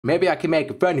Maybe I can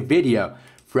make a funny video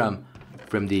from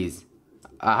these.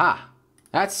 Aha.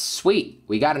 That's sweet.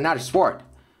 We got another sword.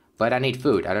 But I need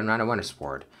food. I don't want a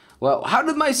sword. Well, how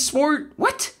did my sword...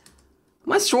 What?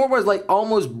 My sword was like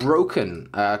almost broken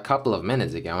a couple of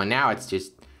minutes ago, and now it's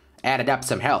just added up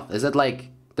some health. Is it like...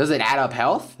 Does it add up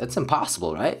health? That's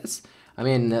impossible, right? I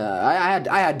mean, I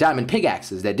had diamond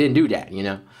pickaxes that didn't do that, you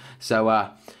know?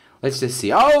 So, let's just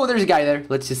see. Oh, there's a guy there.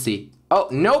 Let's just see. Oh,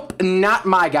 nope, not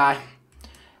my guy.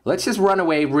 Let's just run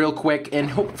away real quick, and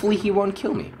hopefully he won't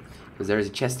kill me. Because there's a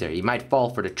chest there. He might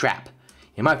fall for the trap.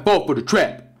 He might fall for the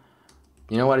trap.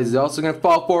 You know what he's also gonna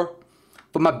fall for?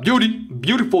 For my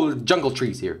beautiful jungle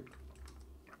trees here.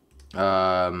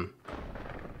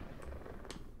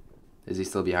 Is he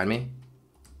still behind me?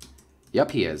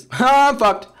 Yep, he is. I'm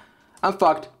fucked. I'm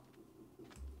fucked.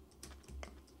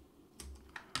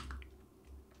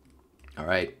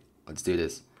 Alright, let's do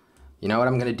this. You know what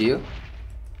I'm gonna do?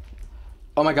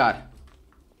 Oh my god.